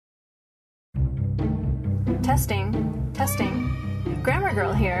Testing. Grammar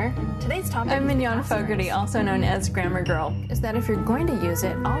Girl here. Today's topic. I'm Mignon Fogarty, also known as Grammar Girl. Is that if you're going to use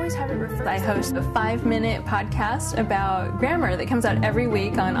it, always have it referred. I host a 5-minute podcast about grammar that comes out every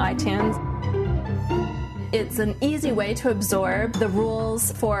week on iTunes. It's an easy way to absorb the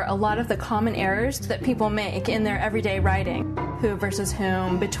rules for a lot of the common errors that people make in their everyday writing. Who versus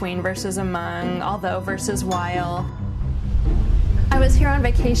whom, between versus among, although versus while. I was here on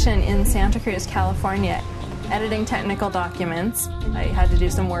vacation in Santa Cruz, California, editing technical documents. I had to do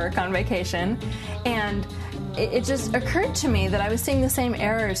some work on vacation, and it just occurred to me that I was seeing the same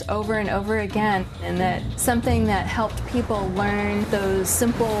errors over and over again, and that something that helped people learn those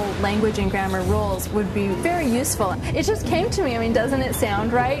simple language and grammar rules would be very useful. It just came to me. I mean, doesn't it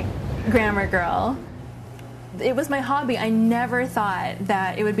sound right? Grammar Girl. It was my hobby. I never thought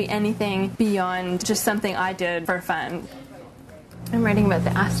that it would be anything beyond just something I did for fun. I'm writing about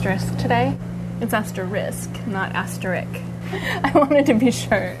the asterisk today. It's asterisk, not asterisk. I wanted to be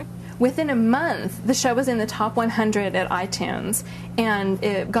sure. Within a month, the show was in the top 100 at iTunes, and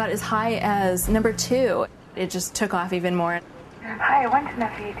it got as high as number 2. It just took off even more. Hi, I wanted to know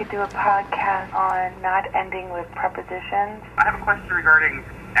if you could do a podcast on not ending with prepositions. I have a question regarding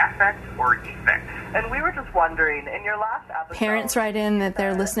affect or effect. And we were just wondering, in your last episode... Parents write in that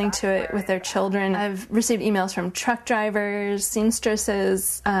they're listening to it with their children. I've received emails from truck drivers,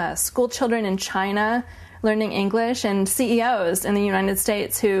 seamstresses, school children in China learning English, and CEOs in the United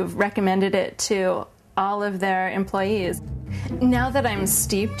States who've recommended it to all of their employees. Now that I'm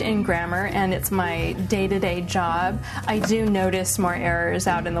steeped in grammar and it's my day-to-day job, I do notice more errors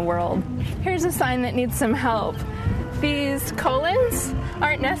out in the world. Here's a sign that needs some help. These colons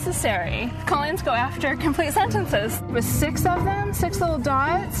aren't necessary. Colons go after complete sentences. With 6 of them, 6 little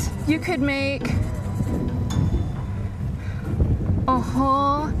dots, you could make a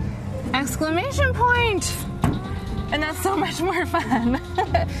whole exclamation point. And that's so much more fun.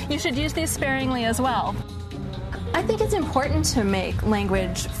 You should use these sparingly as well. I think it's important to make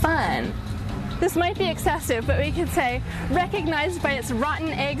language fun. This might be excessive, but we could say, recognized by its rotten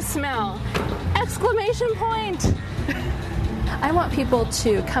egg smell. Exclamation point! I want people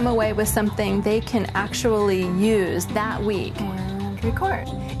to come away with something they can actually use that week and record.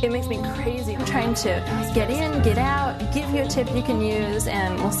 It makes me crazy. I'm trying to get in, get out, give you a tip you can use,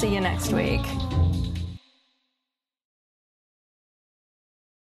 and we'll see you next week.